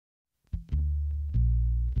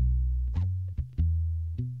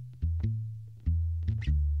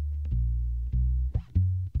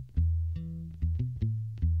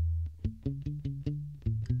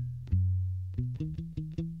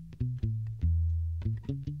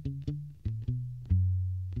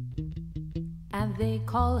and they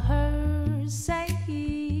call her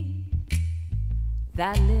Sadie,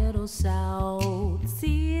 that little South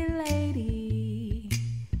Sea lady.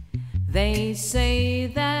 They say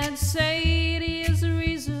that Sadie is the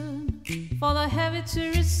reason for the heavy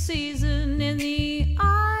tourist season in the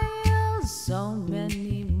Isles, so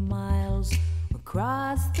many miles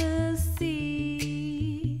across the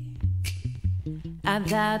sea, and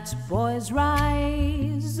that boys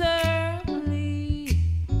rise early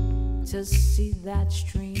to see that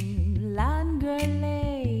streamland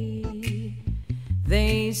girlie.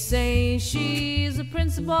 They say she's a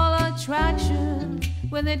principal attraction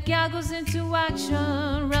when that gal goes into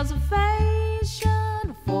action.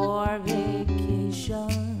 Reservation for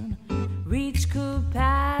vacation, reach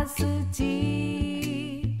capacity.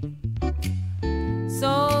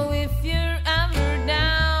 So if you're ever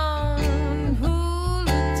down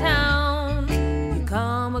Hula Town, you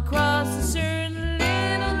come across a certain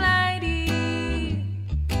little lady,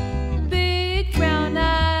 big brown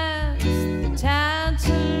eyes,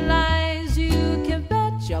 tantalize. You can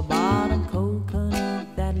bet your bottom coconut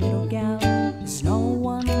that little gal is no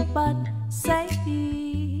one but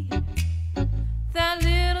Sadie, that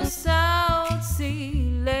little South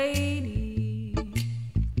Sea lady.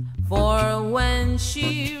 For when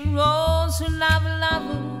she rolls her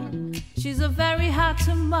lava, she's a very hot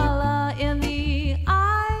tamala in the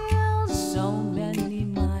Isles, so many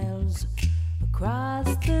miles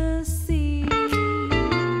across the sea.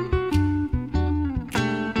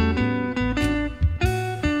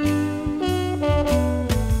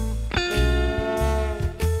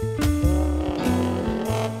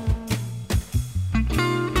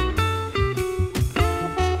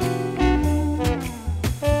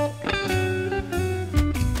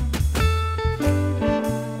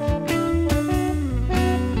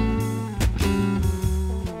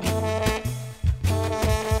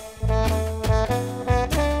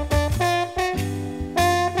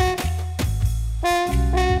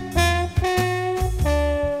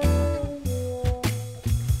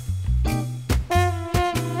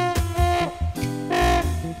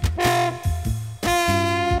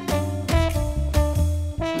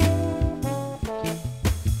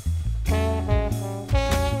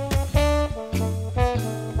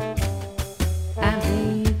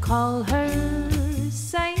 Call her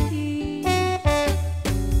Sadie,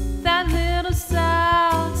 that little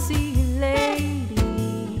South Sea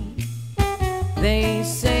lady. They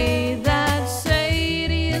say that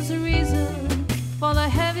Sadie is the reason for the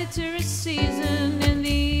heavy tourist season in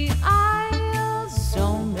the Isles,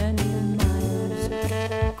 so many miles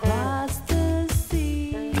across the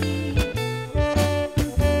sea,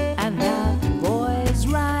 and that boys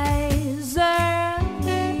rise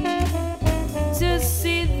early to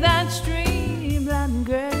see that streamland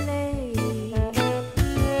girlie.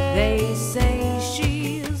 They say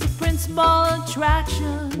she's a principal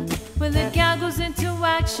attraction when the gal goes into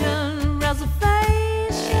action.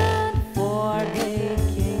 Reservation for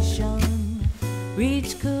vacation,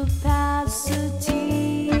 reach capacity.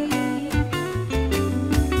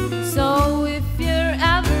 So if you're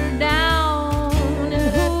ever down in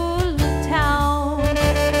Hula Town,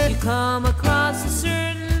 you come across a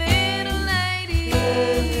certain little lady,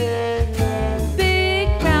 big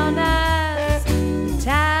brown eyes,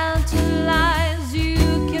 tantalize. You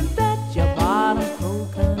can bet your bottom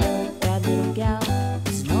coconut that little gal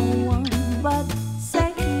is no one but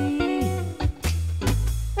Sadie,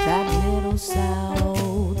 that little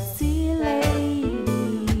South Sea lady.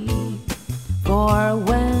 For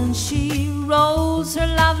when she rolls her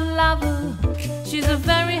lava, she's a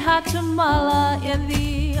very hot tamala in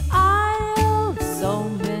the eye.